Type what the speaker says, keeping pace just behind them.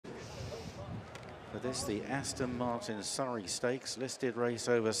For this, the Aston Martin Surrey Stakes, listed race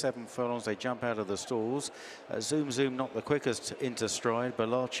over 7 furlongs. They jump out of the stalls. Zoom not the quickest into stride.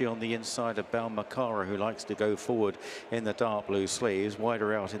 Balachi on the inside of Balmakara, who likes to go forward in the dark blue sleeves.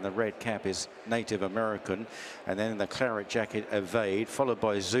 Wider out in the red cap is Native American. And then in the claret jacket, Evade, followed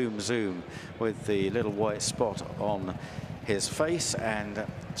by Zoom with the little white spot on his face, and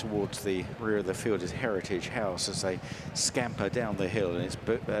towards the rear of the field is Heritage House as they scamper down the hill, and it's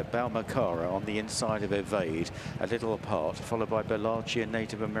Balmakara on the inside of Evade, a little apart, followed by Balachi and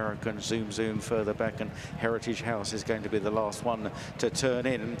Native American. Zoom further back, and Heritage House is going to be the last one to turn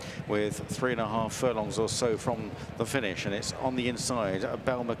in with 3.5 furlongs or so from the finish, and it's on the inside of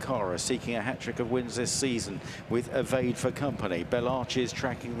Balmakara, seeking a hat-trick of wins this season with Evade for company. Balachi is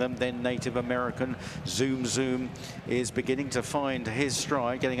tracking them, then Native American. Zoom is beginning to find his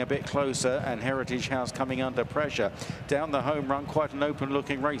stride, getting a bit closer, and Heritage House coming under pressure. Down the home run, quite an open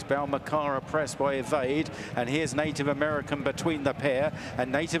looking race. Balmakara pressed by Evade, and here's Native American between the pair,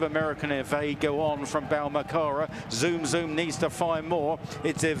 and Native American and Evade go on from Balmakara. Zoom needs to find more.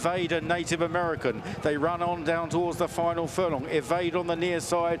 It's Evade and Native American. They run on down towards the final furlong. Evade on the near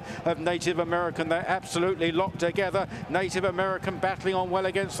side of Native American. They're absolutely locked together. Native American battling on well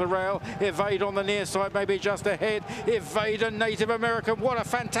against the rail. Evade on the near side, maybe just ahead. Evade and Native American, what a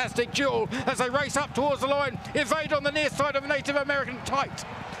fantastic duel as they race up towards the line. Evade on the near side of Native American, tight.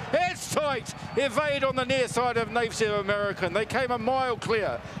 It's tight. Evade on the near side of Native American. They came a mile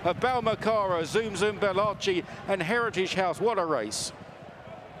clear of Balmakara, Zoom, Balachi and Heritage House. What a race.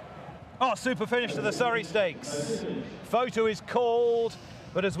 Oh, super finish to the Surrey Stakes. Photo is called,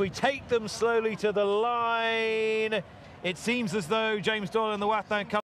 but as we take them slowly to the line, it seems as though James Doyle and the Wathan come